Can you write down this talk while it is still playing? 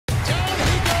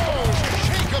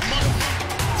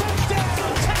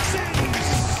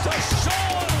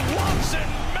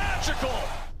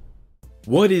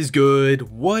What is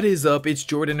good? What is up? It's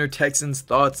Jordan or Texans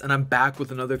Thoughts, and I'm back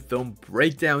with another film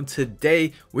breakdown.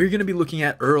 Today, we're going to be looking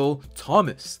at Earl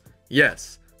Thomas.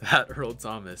 Yes, that Earl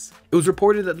Thomas. It was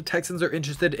reported that the Texans are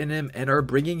interested in him and are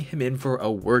bringing him in for a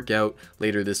workout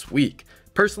later this week.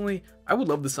 Personally, I would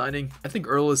love the signing. I think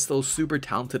Earl is still super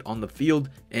talented on the field,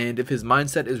 and if his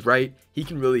mindset is right, he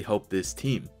can really help this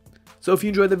team. So if you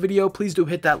enjoyed the video, please do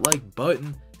hit that like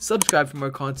button, subscribe for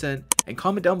more content, and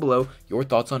comment down below your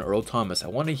thoughts on Earl Thomas. I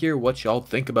want to hear what y'all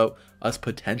think about us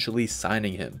potentially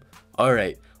signing him.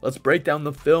 Alright, let's break down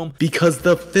the film, because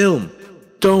the film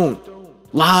don't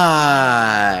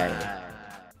lie.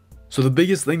 So the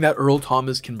biggest thing that Earl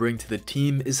Thomas can bring to the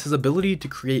team is his ability to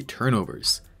create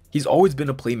turnovers. He's always been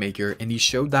a playmaker, and he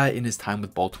showed that in his time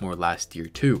with Baltimore last year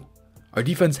too. Our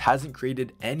defense hasn't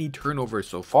created any turnovers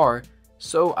so far,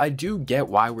 so I do get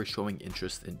why we're showing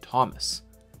interest in Thomas.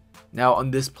 Now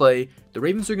on this play, the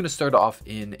Ravens are going to start off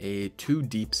in a 2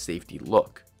 deep safety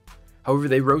look. However,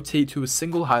 they rotate to a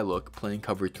single high look playing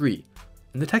cover 3,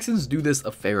 and the Texans do this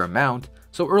a fair amount,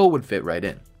 so Earl would fit right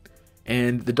in.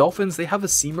 And the Dolphins, they have a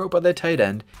seam route by the tight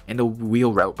end and a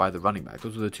wheel route by the running back.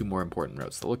 Those are the 2 more important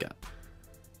routes to look at.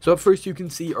 So at first you can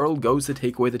see Earl goes to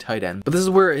take away the tight end, but this is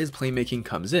where his playmaking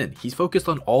comes in. He's focused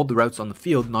on all the routes on the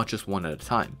field, not just one at a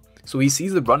time. So he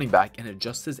sees the running back and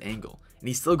adjusts his angle, and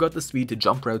he's still got the speed to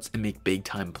jump routes and make big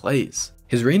time plays.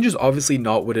 His range is obviously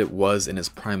not what it was in his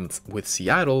prime with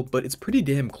Seattle, but it's pretty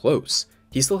damn close.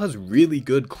 He still has really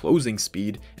good closing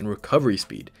speed and recovery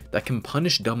speed that can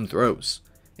punish dumb throws.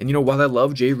 And you know, while I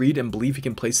love Jay Reed and believe he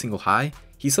can play single high,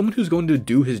 he's someone who's going to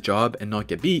do his job and not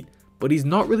get beat, but he's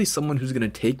not really someone who's going to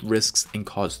take risks and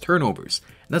cause turnovers.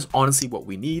 And that's honestly what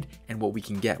we need and what we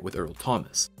can get with Earl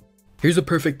Thomas. Here's a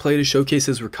perfect play to showcase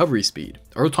his recovery speed.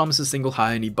 Earl Thomas is single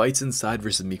high and he bites inside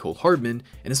versus Mecole Hardman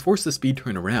and is forced to speed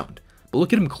turn around. But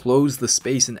look at him close the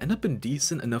space and end up in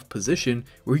decent enough position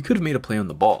where he could have made a play on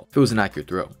the ball if it was an accurate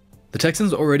throw. The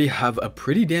Texans already have a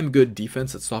pretty damn good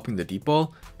defense at stopping the deep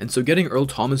ball, and so getting Earl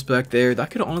Thomas back there,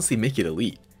 that could honestly make it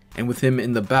elite. And with him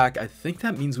in the back, I think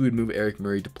that means we would move Eric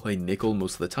Murray to play nickel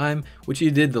most of the time, which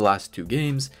he did the last 2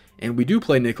 games, and we do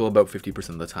play nickel about 50%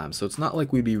 of the time, so it's not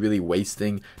like we'd be really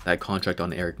wasting that contract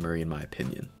on Eric Murray in my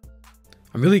opinion.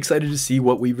 I'm really excited to see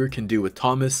what Weaver can do with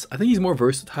Thomas. I think he's more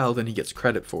versatile than he gets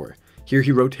credit for. Here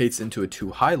he rotates into a 2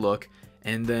 high look,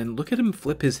 and then look at him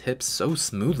flip his hips so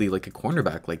smoothly like a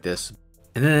cornerback like this.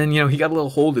 And then, you know, he got a little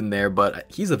hold in there, but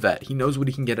he's a vet. He knows what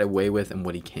he can get away with and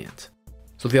what he can't.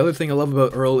 So the other thing I love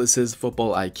about Earl is his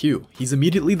football IQ. He's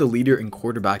immediately the leader and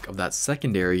quarterback of that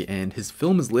secondary, and his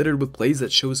film is littered with plays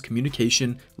that shows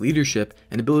communication, leadership,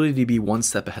 and ability to be one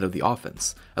step ahead of the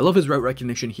offense. I love his route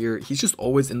recognition here. He's just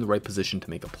always in the right position to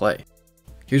make a play.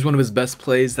 Here's one of his best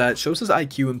plays that shows his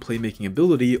IQ and playmaking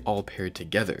ability all paired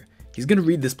together. He's going to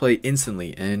read this play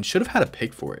instantly and should have had a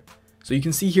pick for it. So you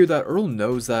can see here that Earl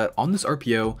knows that on this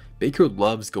RPO, Baker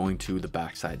loves going to the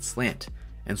backside slant.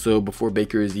 And so before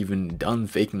Baker is even done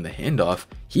faking the handoff,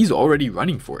 he's already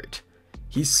running for it.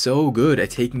 He's so good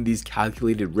at taking these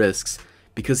calculated risks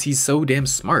because he's so damn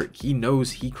smart. He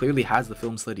knows he clearly has the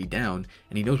film study down,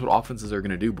 and he knows what offenses are going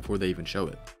to do before they even show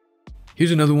it.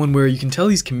 Here's another one where you can tell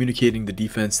he's communicating the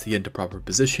defense to get into proper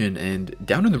position, and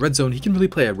down in the red zone, he can really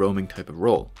play a roaming type of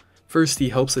role. First, he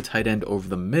helps the tight end over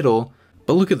the middle.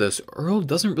 But look at this, Earl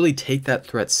doesn't really take that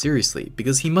threat seriously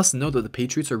because he must know that the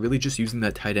Patriots are really just using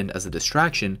that tight end as a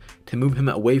distraction to move him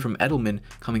away from Edelman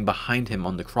coming behind him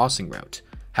on the crossing route.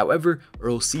 However,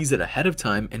 Earl sees it ahead of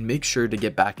time and makes sure to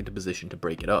get back into position to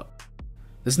break it up.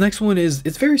 This next one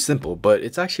it's very simple, but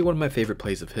it's actually one of my favorite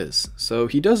plays of his. So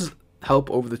he does help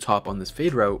over the top on this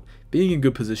fade route, being in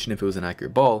good position if it was an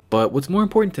accurate ball, but what's more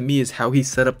important to me is how he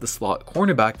set up the slot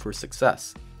cornerback for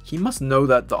success. He must know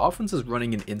that the offense is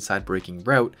running an inside breaking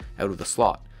route out of the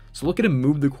slot. So look at him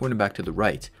move the cornerback to the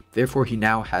right. Therefore, he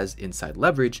now has inside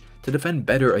leverage to defend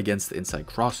better against the inside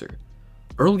crosser.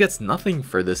 Earl gets nothing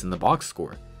for this in the box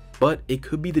score, but it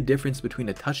could be the difference between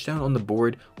a touchdown on the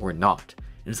board or not.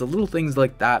 And it's the little things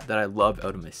like that that I love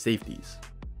out of my safeties.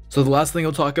 So the last thing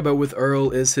I'll talk about with Earl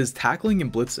is his tackling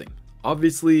and blitzing.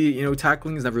 Obviously, you know,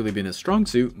 tackling has never really been his strong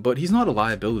suit, but he's not a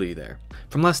liability there.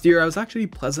 From last year, I was actually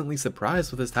pleasantly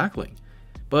surprised with his tackling.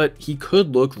 But he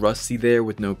could look rusty there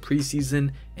with no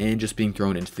preseason and just being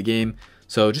thrown into the game,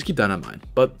 so just keep that in mind.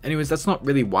 But anyways, that's not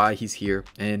really why he's here,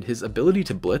 and his ability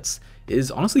to blitz is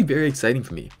honestly very exciting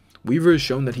for me. Weaver has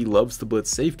shown that he loves to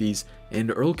blitz safeties, and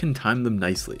Earl can time them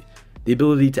nicely. The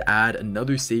ability to add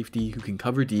another safety who can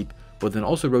cover deep but then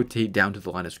also rotate down to the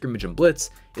line of scrimmage and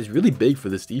blitz is really big for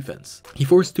this defense. He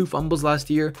forced 2 fumbles last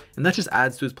year, and that just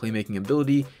adds to his playmaking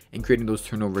ability and creating those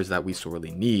turnovers that we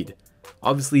sorely need.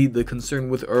 Obviously, the concern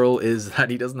with Earl is that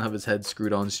he doesn't have his head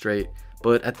screwed on straight,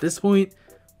 but at this point,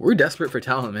 we're desperate for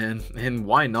talent, man, and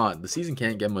why not? The season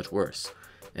can't get much worse.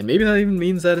 And maybe that even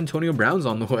means that Antonio Brown's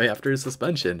on the way after his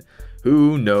suspension.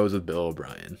 Who knows with Bill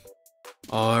O'Brien.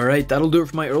 Alright, that'll do it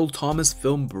for my Earl Thomas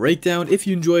film breakdown. If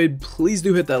you enjoyed, please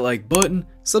do hit that like button,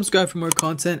 subscribe for more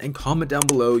content, and comment down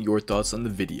below your thoughts on the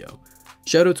video.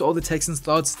 Shout out to all the Texans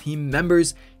Thoughts team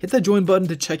members. Hit that join button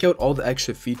to check out all the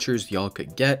extra features y'all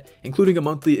could get, including a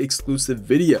monthly exclusive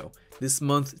video. This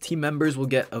month, team members will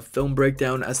get a film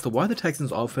breakdown as to why the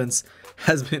Texans offense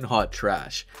has been hot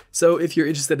trash. So if you're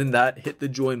interested in that, hit the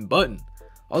join button.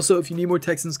 Also, if you need more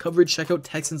Texans coverage, check out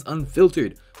Texans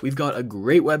Unfiltered. We've got a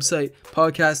great website,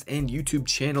 podcast, and YouTube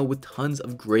channel with tons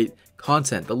of great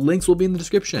content. The links will be in the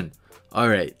description.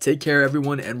 Alright, take care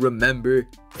everyone, and remember,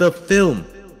 the film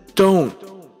don't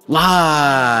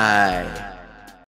lie.